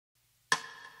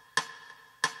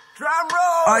Drum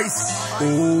roll. Ice.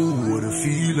 Oh, what a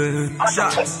feeling.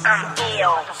 Shots.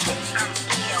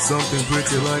 Something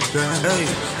pretty like that. Hey.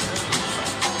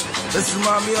 Let's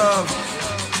remind me of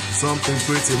something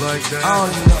pretty like that. I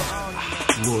don't know.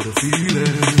 What a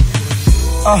feeling.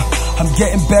 I'm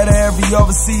getting better every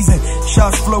other season.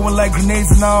 Shots flowing like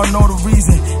grenades and I don't know the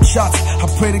reason. Shots, I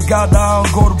pray to God that I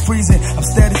don't go to prison. I'm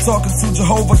steady talking to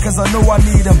Jehovah cause I know I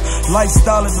need him.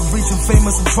 Lifestyle is a reaching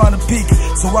famous and trying to peak,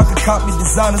 so I can copy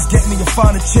designers, get me a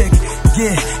finer chick.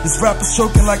 Yeah, this rapper's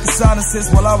choking like the sinuses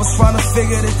while I was trying to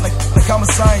figure it like I'm a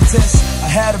scientist. I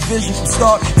had a vision from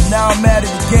start and now I'm at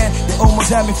it again. They almost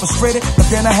had me frustrated, but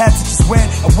then I had to just win.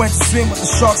 I went to swim with the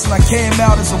sharks and I came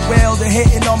out as a whale. They're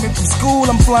hating on me from school,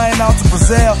 I'm flying out to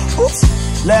Brazil. Oops.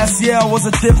 Last year I was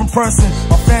a different person.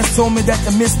 My fans told me that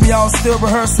they miss me, I was still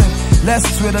rehearsing. Less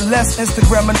Twitter, less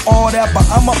Instagram and all that, but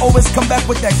I'ma always come back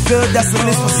with that good, that's the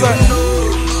list for certain.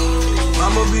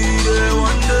 I'ma be there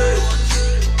one day.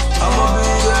 I'ma be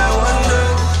there one day.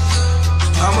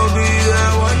 I'ma be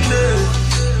there one day.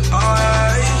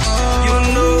 Alright, you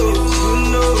know,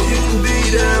 you can be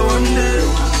there one day.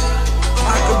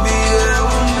 I could be there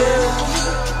one day.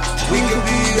 We can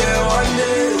be there one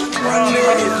day.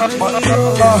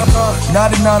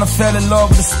 99 I fell in love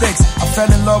with the sticks, I fell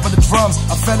in love with the drums,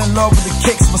 I fell in love with the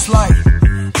kicks. What's like,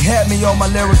 it had me on my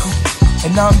lyrical,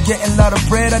 and now I'm getting a lot of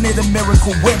bread. I need a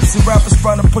miracle whip. See rappers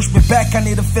trying to push me back, I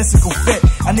need a physical fit,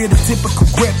 I need a typical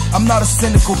grip. I'm not a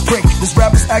cynical prick. This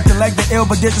rappers acting like they're ill,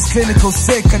 but they're just clinical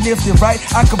sick. And if they're right,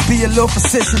 I could be a little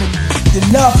physician.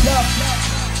 Enough.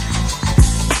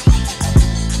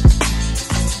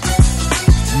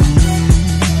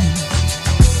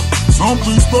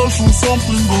 Something special,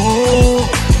 something good.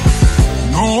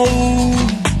 No.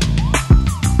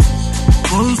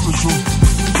 Very special,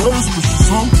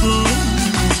 something.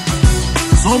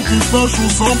 Something special,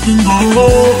 something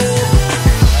good.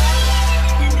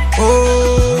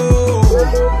 Oh,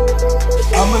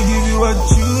 I'ma give you what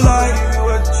you like.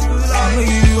 I'ma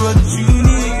give you what you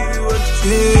need.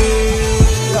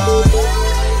 Yeah.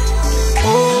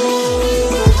 Oh,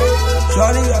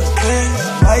 shawty got a thing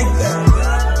like that.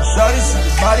 Shawty said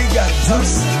the body got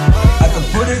juice. I can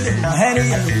put it in my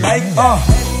handy and you like that.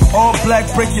 All black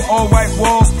brick, your all white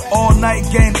walls. All night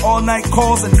game, all night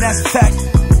calls, and that's fact.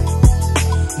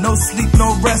 No sleep,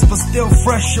 no rest, but still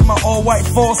fresh in my all white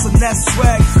false, and that's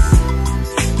swag.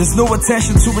 There's no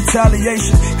attention to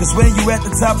retaliation, cause when you at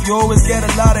the top you always get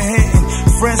a lot of hating.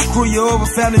 Friends screw you over,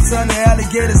 family turn to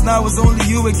alligators. Now it's only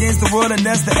you against the world, and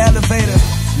that's the elevator.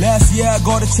 Last year I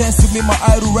got a chance to meet my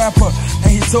idol rapper,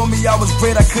 and he told me I was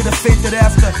great, I could've faked it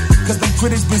after. Cause them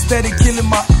critics been steady killing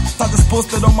my thoughts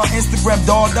posted on my Instagram,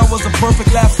 dog, that was a perfect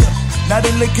laughter. Now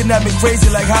they looking at me crazy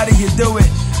like how did he do it?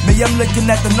 Me, I'm looking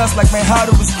at the nuts like man, how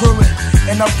do we screw it?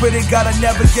 And I'm pretty God I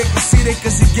never get conceited,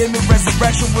 cause he gave me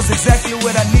resurrection, was exactly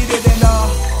what I needed. And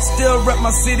still rep my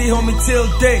city, homie, till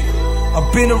date. I've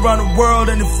been around the world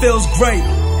and it feels great.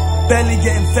 Belly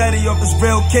getting fatty off this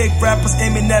real cake. Rappers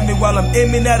aiming at me while I'm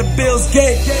aiming at a Bill's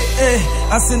gate.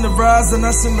 I seen the rise and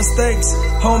I seen mistakes.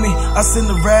 Homie, I seen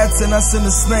the rats and I seen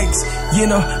the snakes. You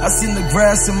know, I seen the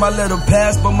grass in my little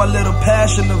past, but my little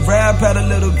passion, the rap had a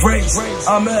little grace.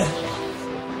 Amen.